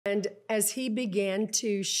And as he began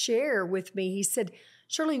to share with me, he said,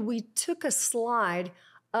 Shirley, we took a slide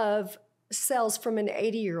of cells from an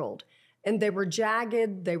 80-year-old, and they were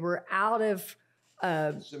jagged, they were out of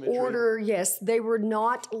order. Yes, they were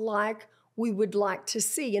not like we would like to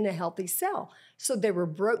see in a healthy cell. So they were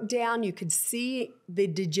broke down. You could see the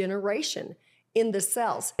degeneration in the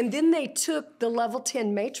cells. And then they took the level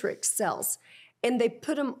 10 matrix cells and they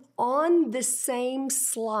put them on the same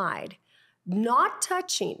slide, not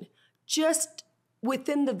touching, just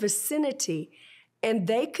within the vicinity. And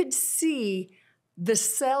they could see the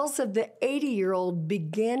cells of the 80-year-old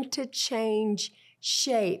begin to change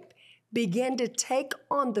shape, begin to take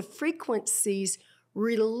on the frequencies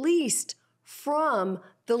released from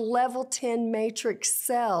the level 10 matrix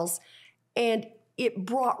cells. And it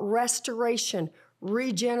brought restoration,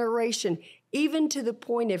 regeneration, even to the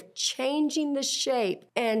point of changing the shape.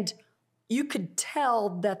 And you could tell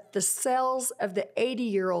that the cells of the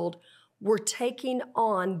 80-year-old were taking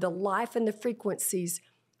on the life and the frequencies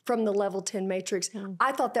from the level 10 matrix.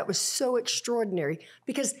 I thought that was so extraordinary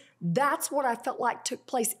because that's what I felt like took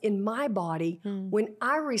place in my body when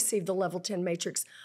I received the level 10 matrix.